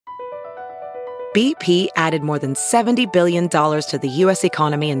BP added more than $70 billion to the U.S.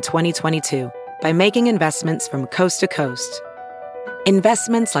 economy in 2022 by making investments from coast to coast.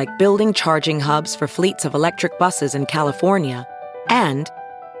 Investments like building charging hubs for fleets of electric buses in California and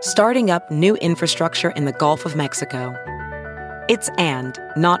starting up new infrastructure in the Gulf of Mexico. It's and,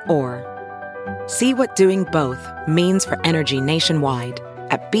 not or. See what doing both means for energy nationwide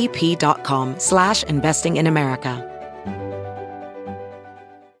at bp.com/investing in America.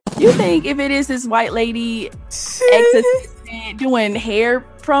 You think if it is this white lady ex-assistant doing hair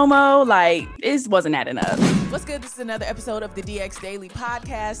promo, like, it wasn't adding up. What's good? This is another episode of the DX Daily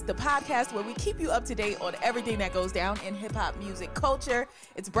Podcast, the podcast where we keep you up to date on everything that goes down in hip-hop music culture.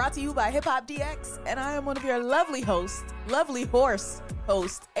 It's brought to you by Hip Hop DX, and I am one of your lovely hosts, lovely horse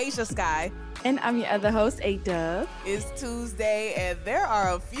host, Asia Sky. And I'm your other host, A-Dub. It's Tuesday, and there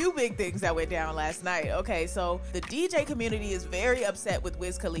are a few big things that went down last night. Okay, so the DJ community is very upset with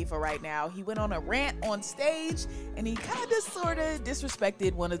Wiz Khalifa right now. He went on a rant on stage, and he kind of sort of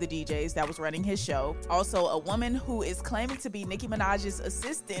disrespected one of the DJs that was running his show. Also, a woman who is claiming to be Nicki Minaj's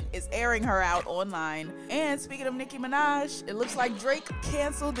assistant is airing her out online. And speaking of Nicki Minaj, it looks like Drake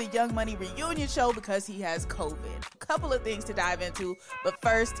canceled the Young Money reunion show because he has COVID. A couple of things to dive into, but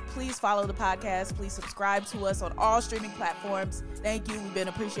first, please follow the podcast. Please subscribe to us on all streaming platforms. Thank you. We've been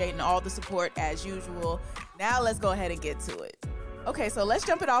appreciating all the support as usual. Now let's go ahead and get to it. Okay, so let's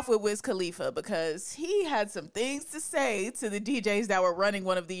jump it off with Wiz Khalifa because he had some things to say to the DJs that were running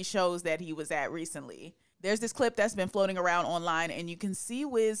one of these shows that he was at recently. There's this clip that's been floating around online, and you can see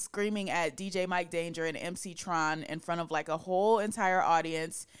Wiz screaming at DJ Mike Danger and MC Tron in front of like a whole entire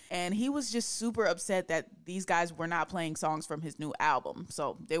audience, and he was just super upset that these guys were not playing songs from his new album.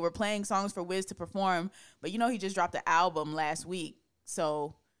 So they were playing songs for Wiz to perform, but you know he just dropped the album last week,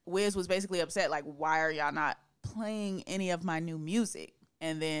 so Wiz was basically upset, like, why are y'all not playing any of my new music?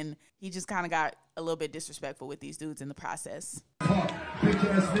 And then he just kind of got a little bit disrespectful with these dudes in the process. Bitch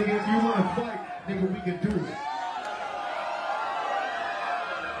ass nigga, if you wanna fight, nigga, we can do it.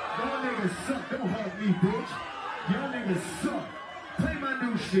 Y'all niggas suck, don't hug me, bitch. Y'all niggas suck. Play my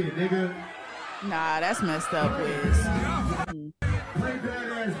new shit, nigga. Nah, that's messed up, Wiz. Play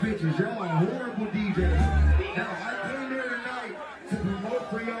badass bitches, y'all are horrible DJs. Now, I came here tonight to promote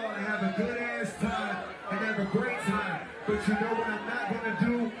for y'all and have a good ass time and have a great time. But you know what I'm not gonna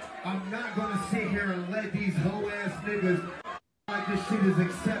do? I'm not gonna sit here and let these hoe ass niggas like this shit is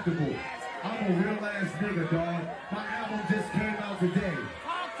acceptable. I'm a real ass nigga, dog. My album just came out today.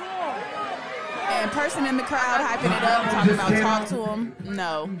 And person in the crowd hyping it up, talking about talk to him.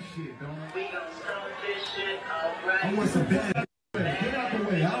 No. I want some bad. Get out the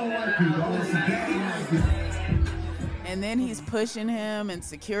way. I don't like you. I want some bad. And then he's pushing him, and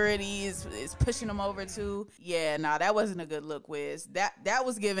security is pushing him over too. Yeah, nah, that wasn't a good look, Wiz. That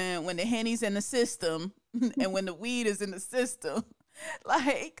was given when the Henny's in the system and when the weed is in the system.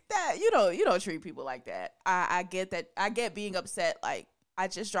 Like that, you don't treat people like that. I get that. I get being upset. Like, I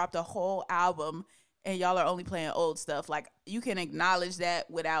just dropped a whole album and y'all are only playing old stuff. Like, you can acknowledge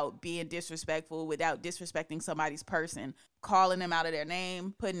that without being disrespectful, without disrespecting somebody's person, calling them out of their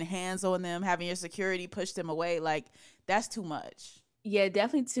name, putting hands on them, having your security push them away. Like, that's too much. Yeah,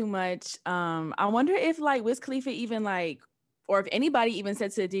 definitely too much. I wonder if like Wiz Khalifa even like, or if anybody even said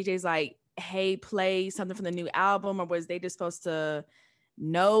to the DJs like, hey, play something from the new album, or was they just supposed to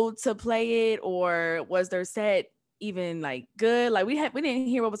know to play it, or was their set even like good? Like we didn't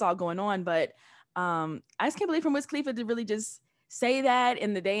hear what was all going on, but I just can't believe from Wiz Khalifa to really just say that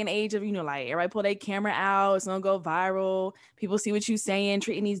in the day and age of, like, everybody pull their camera out, it's gonna go viral, people see what you saying,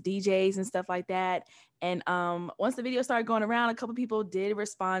 treating these DJs and stuff like that. And once the video started going around, a couple people did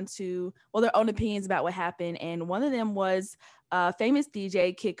respond to, well, their own opinions about what happened. And one of them was famous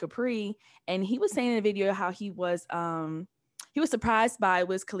DJ Kid Capri, and he was saying in the video how he was surprised by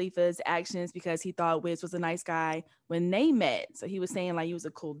Wiz Khalifa's actions because he thought Wiz was a nice guy when they met. So he was saying like, he was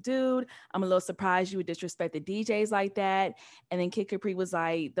a cool dude. I'm a little surprised you would disrespect the DJs like that. And then Kid Capri was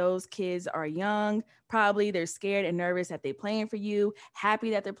like, those kids are young. Probably they're scared and nervous that they're playing for you,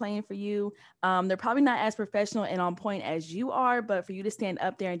 happy that they're playing for you. They're probably not as professional and on point as you are, but for you to stand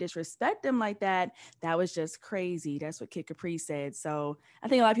up there and disrespect them like that, that was just crazy. That's what Kid Capri said. So I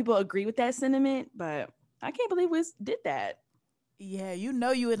think a lot of people agree with that sentiment, but I can't believe Wiz did that. Yeah, you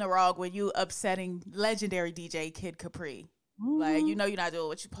in the wrong when you upsetting legendary DJ Kid Capri. Mm-hmm. Like, you're not doing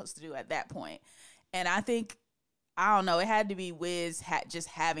what you're supposed to do at that point. And I think, I don't know, it had to be Wiz just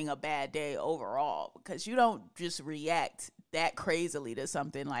having a bad day overall, because you don't just react that crazily to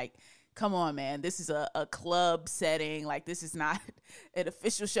something. Like, come on, man, this is a club setting. Like, this is not an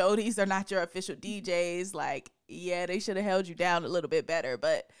official show. These are not your official DJs. Like, yeah, they should have held you down a little bit better,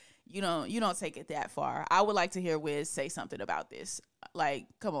 but you don't take it that far. I would like to hear Wiz say something about this. Like,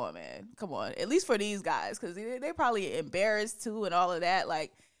 come on, man. Come on. At least for these guys, because they probably embarrassed too and all of that.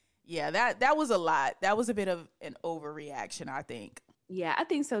 Like, yeah, that was a lot. That was a bit of an overreaction, I think. Yeah, I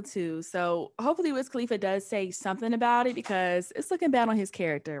think so too. So hopefully Wiz Khalifa does say something about it, because it's looking bad on his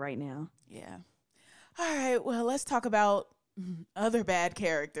character right now. Yeah. All right. Well, let's talk about other bad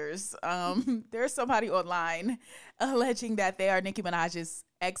characters. There's somebody online alleging that they are Nicki Minaj's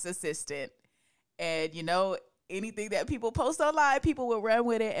ex-assistant. And, anything that people post online, people will run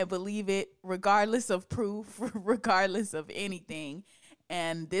with it and believe it, regardless of proof, regardless of anything.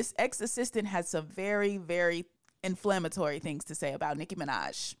 And this ex-assistant has some very, very inflammatory things to say about Nicki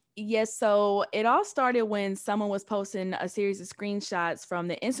Minaj. Yes, so it all started when someone was posting a series of screenshots from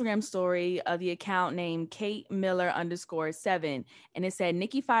the Instagram story of the account named Kate Miller _7. And it said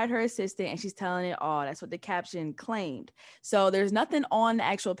Nicki fired her assistant and she's telling it all. That's what the caption claimed. So there's nothing on the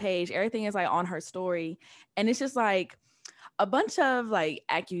actual page. Everything is like on her story. And it's just like a bunch of like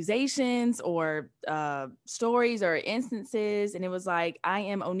accusations or stories or instances. And it was like, I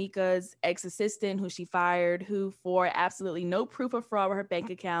am Onika's ex-assistant who she fired, who for absolutely no proof of fraud with her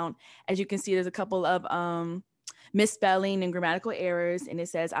bank account. As you can see, there's a couple of misspelling and grammatical errors. And it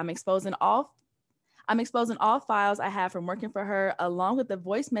says, I'm exposing all files I have from working for her, along with the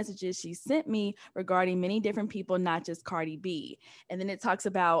voice messages she sent me regarding many different people, not just Cardi B. And then it talks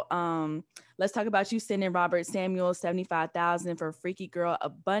about, let's talk about you sending Robert Samuel $75,000 for Freaky Girl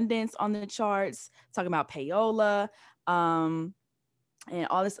Abundance on the charts, talking about payola, and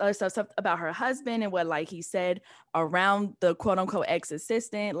all this other stuff about her husband and what like he said around the quote unquote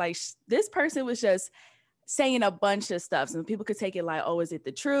ex-assistant. Like this person was just saying a bunch of stuff. So people could take it like, oh, is it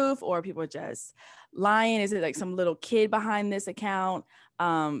the truth? Or people are just lying? Is it like some little kid behind this account?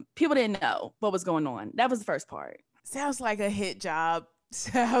 People didn't know what was going on. That was the first part. Sounds like a hit job.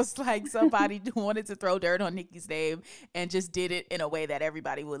 Sounds like somebody wanted to throw dirt on Nicki's name and just did it in a way that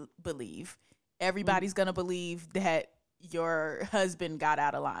everybody would believe. Everybody's going to believe that your husband got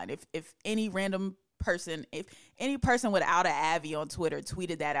out of line. If any random person, if any person without an Avi on Twitter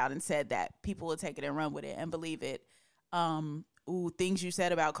tweeted that out and said that, people will take it and run with it and believe it. Things you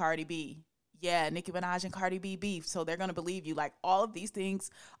said about Cardi B. Yeah, Nicki Minaj and Cardi B beef. So they're going to believe you. Like, all of these things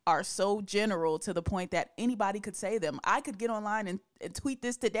are so general to the point that anybody could say them. I could get online and tweet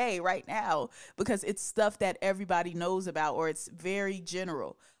this today, right now, because it's stuff that everybody knows about, or it's very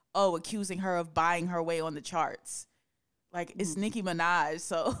general. Oh, accusing her of buying her way on the charts. Like, it's Nicki Minaj,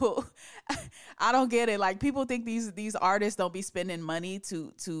 so I don't get it. Like, people think these artists don't be spending money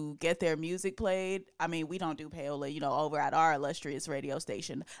to get their music played. I mean, we don't do payola, over at our illustrious radio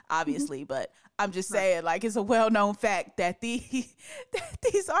station, obviously. But I'm just saying, like, it's a well-known fact that these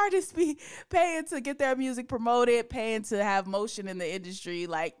artists be paying to get their music promoted, paying to have motion in the industry.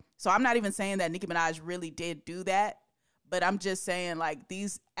 Like, so I'm not even saying that Nicki Minaj really did do that, but I'm just saying, like,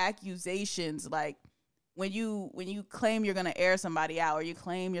 these accusations, like, when you claim you're going to air somebody out, or you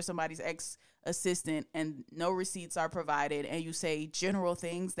claim you're somebody's ex-assistant and no receipts are provided, and you say general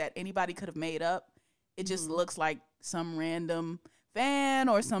things that anybody could have made up, it just looks like some random fan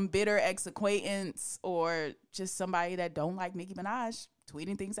or some bitter ex-acquaintance or just somebody that don't like Nicki Minaj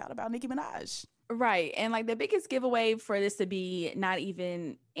tweeting things out about Nicki Minaj. Right. And like the biggest giveaway for this to be not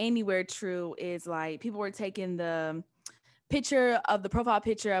even anywhere true is like people were taking the profile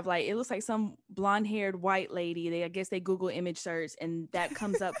picture of like, it looks like some blonde haired white lady. I guess they Google image search, and that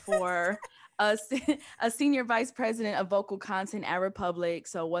comes up for a senior vice president of vocal content at Republic.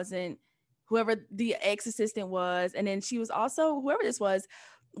 So it wasn't whoever the ex-assistant was. And then she was also, whoever this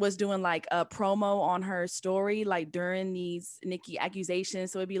was doing like a promo on her story, like during these Nicki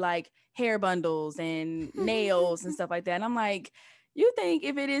accusations. So it'd be like hair bundles and nails and stuff like that. And I'm like, you think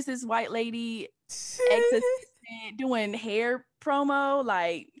if it is this white lady ex-assistant doing hair promo,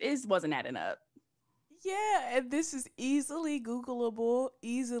 like, this wasn't adding up. Yeah, and this is easily Googleable,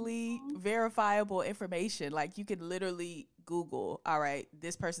 easily verifiable information. Like, you can literally Google, all right,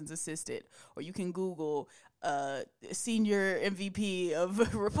 this person's assistant, or you can Google senior MVP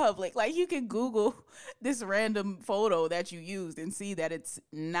of Republic. Like, you can Google this random photo that you used and see that it's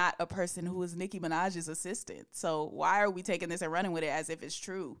not a person who is Nicki Minaj's assistant. So why are we taking this and running with it as if it's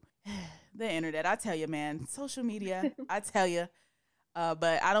true? The internet, I tell you, man, social media, I tell you.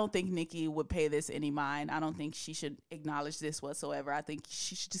 But I don't think Nicki would pay this any mind. I don't think she should acknowledge this whatsoever. I think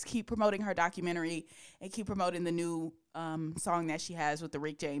she should just keep promoting her documentary and keep promoting the new song that she has with the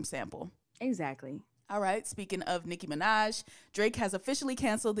Rick James sample. Exactly. All right. Speaking of Nicki Minaj, Drake has officially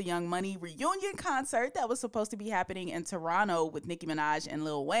canceled the Young Money reunion concert that was supposed to be happening in Toronto with Nicki Minaj and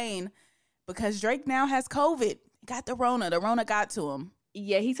Lil Wayne because Drake now has COVID. Got the Rona. The Rona got to him.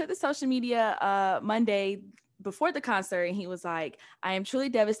 Yeah, he took the social media Monday before the concert, and he was like, I am truly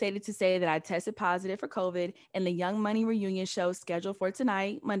devastated to say that I tested positive for COVID, and the Young Money reunion show scheduled for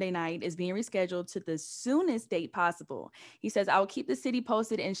tonight, Monday night, is being rescheduled to the soonest date possible. He says, I will keep the city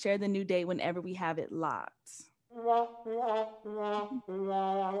posted and share the new date whenever we have it locked.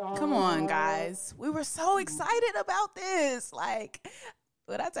 Come on, guys. We were so excited about this. Like,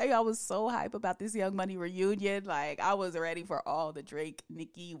 when I tell you I was so hype about this Young Money reunion, like I was ready for all the Drake,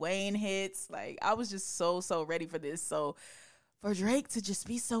 Nicki, Wayne hits. Like I was just so ready for this. So for Drake to just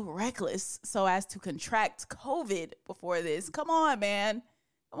be so reckless so as to contract COVID before this, come on, man.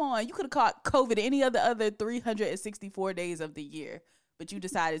 Come on. You could have caught COVID any of the other 364 days of the year, but you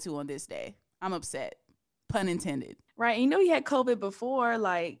decided to on this day. I'm upset. Pun intended. Right. You know, he had COVID before,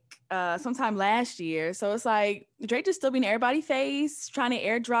 like sometime last year. So it's like Drake just still being everybody's face, trying to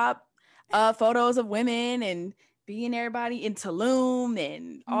airdrop photos of women and being everybody in Tulum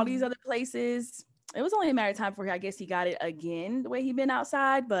and all these other places. It was only a matter of time before I guess he got it again, the way he'd been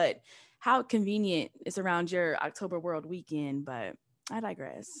outside. But how convenient it's around your October World weekend. But I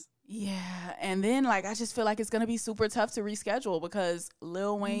digress. Yeah, and then like I just feel like it's gonna be super tough to reschedule because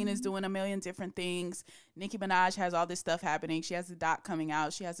Lil Wayne is doing a million different things. Nicki Minaj has all this stuff happening. She has a doc coming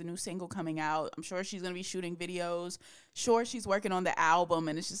out. She has a new single coming out. I'm sure she's gonna be shooting videos. Sure, she's working on the album,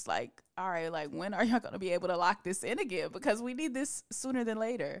 and it's just like, all right, like when are y'all gonna be able to lock this in again? Because we need this sooner than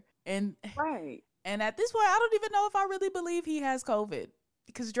later. And right. And at this point, I don't even know if I really believe he has COVID.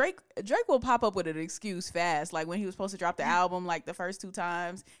 Because Drake will pop up with an excuse fast, like when he was supposed to drop the album like the first 2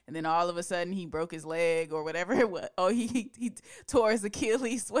 times, and then all of a sudden he broke his leg or whatever it was. Oh, he tore his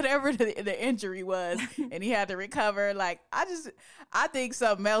Achilles, whatever the injury was, and he had to recover. Like I think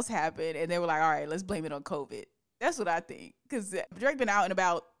something else happened, and they were like, all right, let's blame it on COVID. That's what I think. Because Drake been out and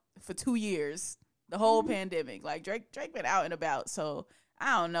about for 2 years, the whole pandemic. Like Drake been out and about, so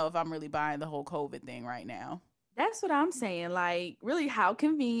I don't know if I'm really buying the whole COVID thing right now. That's what I'm saying. Like, really, how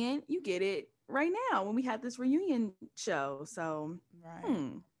convenient you get it right now when we had this reunion show. So,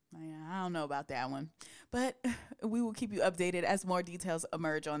 right. Yeah, I don't know about that one, but we will keep you updated as more details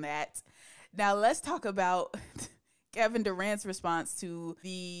emerge on that. Now, let's talk about Kevin Durant's response to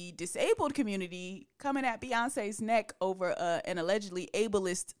the disabled community coming at Beyonce's neck over an allegedly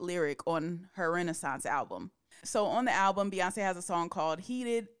ableist lyric on her Renaissance album. So on the album, Beyonce has a song called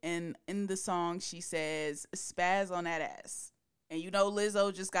Heated, and in the song, she says, spaz on that ass. And you know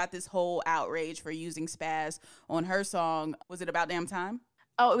Lizzo just got this whole outrage for using spaz on her song. Was it About Damn Time?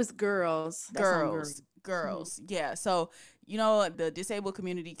 Oh, it was Girls. Girls. Yeah. So, you know, the disabled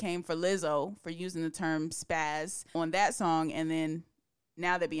community came for Lizzo for using the term spaz on that song. And then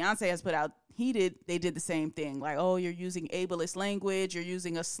now that Beyonce has put out Heated, they did the same thing. Like, oh, you're using ableist language. You're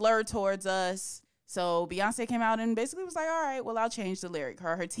using a slur towards us. So Beyonce came out and basically was like, all right, well, I'll change the lyric.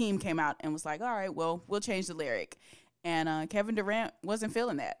 Her team came out and was like, all right, well, we'll change the lyric. And Kevin Durant wasn't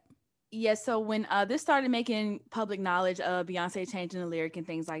feeling that. Yeah, so when this started making public knowledge of Beyonce changing the lyric and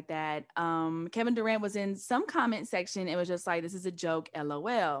things like that, Kevin Durant was in some comment section. It was just like, this is a joke, LOL.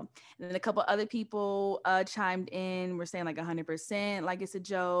 And then a couple other people chimed in, were saying like 100%, like it's a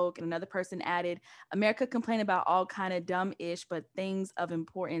joke. And another person added, America complain about all kind of dumb-ish, but things of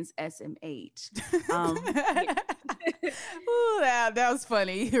importance, SMH. Ooh, that was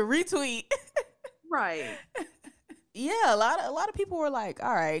funny. Retweet. Right. Yeah, a lot of people were like,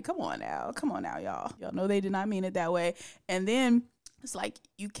 all right, come on now, y'all know they did not mean it that way. And then it's like,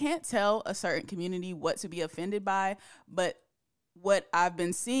 you can't tell a certain community what to be offended by, but what I've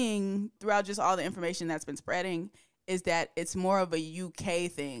been seeing throughout just all the information that's been spreading is that it's more of a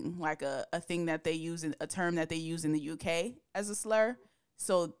UK thing, like a thing that they use, a term that they use in the UK as a slur.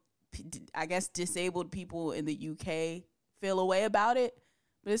 So I guess disabled people in the UK feel a way about it,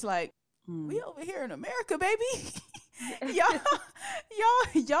 but it's like, we over here in America, baby.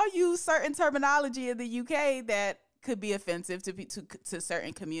 y'all use certain terminology in the UK that could be offensive to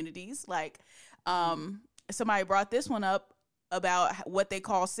certain communities. Like, somebody brought this one up about what they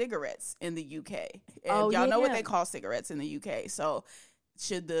call cigarettes in the UK. And y'all know what they call cigarettes in the UK. So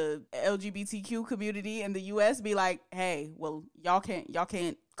should the LGBTQ community in the US be like, hey, well, y'all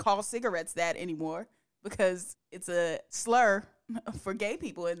can't call cigarettes that anymore because it's a slur for gay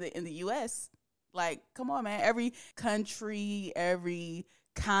people in the US. Like, come on, man. Every country, every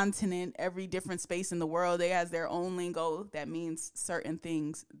continent, every different space in the world, they has their own lingo that means certain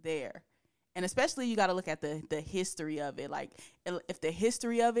things there. And especially you got to look at the history of it. Like, if the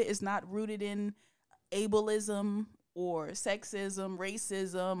history of it is not rooted in ableism or sexism,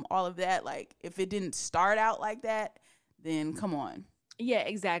 racism, all of that, like, if it didn't start out like that, then come on. Yeah,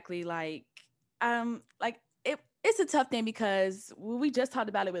 exactly. Like it's a tough thing because we just talked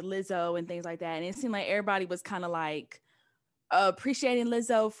about it with Lizzo and things like that. And it seemed like everybody was kind of like appreciating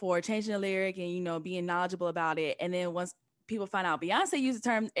Lizzo for changing the lyric and, you know, being knowledgeable about it. And then once people find out Beyonce used the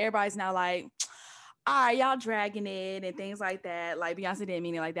term, everybody's now like, all right, y'all dragging it and things like that. Like Beyonce didn't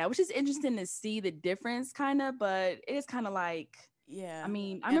mean it like that, which is interesting to see the difference kind of, but it is kind of like, yeah. I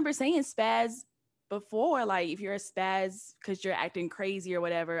mean, I remember saying spaz before, like if you're a spaz because you're acting crazy or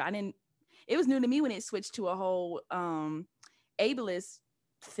whatever. It was new to me when it switched to a whole ableist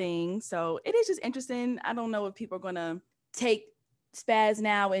thing. So it is just interesting. I don't know if people are going to take spaz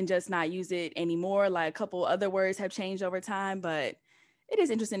now and just not use it anymore. Like a couple other words have changed over time, but it is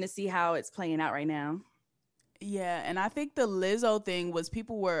interesting to see how it's playing out right now. Yeah, and I think the Lizzo thing was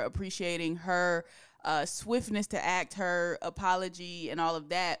people were appreciating her swiftness to act, her apology and all of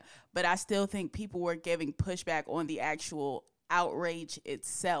that, but I still think people were giving pushback on the actual outrage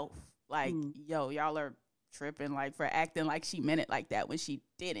itself. Like, yo, y'all are tripping, like, for acting like she meant it like that when she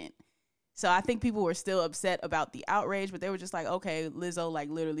didn't. So I think people were still upset about the outrage, but they were just like, okay, Lizzo, like,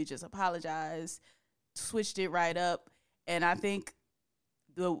 literally just apologized, switched it right up. And I think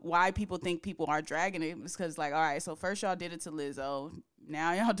why people think people are dragging it is because, like, all right, so first y'all did it to Lizzo.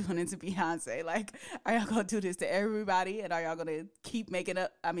 Now y'all doing it to Beyonce. Like, are y'all going to do this to everybody? And are y'all going to keep making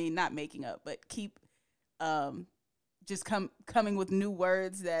up? I mean, not making up, but keep just coming with new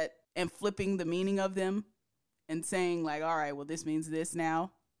words that and flipping the meaning of them and saying, like, all right, well, this means this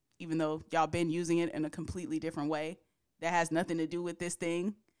now, even though y'all been using it in a completely different way that has nothing to do with this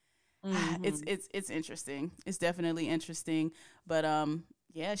thing. Mm-hmm. It's interesting. It's definitely interesting. But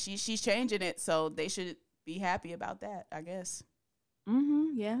yeah, she's changing it, so they should be happy about that, I guess.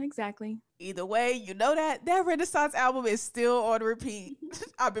 Mm-hmm. Yeah, exactly. Either way, you know that Renaissance album is still on repeat.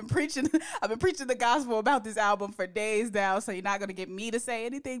 I've been preaching the gospel about this album for days now, so you're not gonna get me to say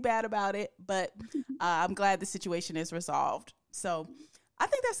anything bad about it. But I'm glad the situation is resolved. So I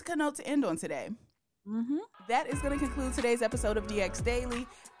think that's a good note to end on today. Mm-hmm. That is going to conclude today's episode of DX Daily.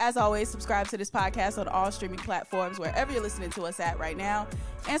 As always, subscribe to this podcast on all streaming platforms wherever you're listening to us at right now,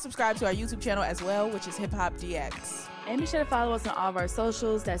 and subscribe to our YouTube channel as well, which is Hip Hop DX. And be sure to follow us on all of our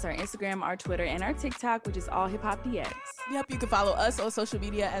socials. That's our Instagram, our Twitter, and our TikTok, which is all Hip Hop DX. Yep, you can follow us on social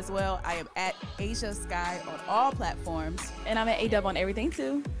media as well. I am at Asia Sky on all platforms, and I'm at ADub on everything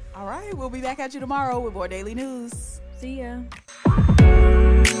too. All right, we'll be back at you tomorrow with more daily news. See ya.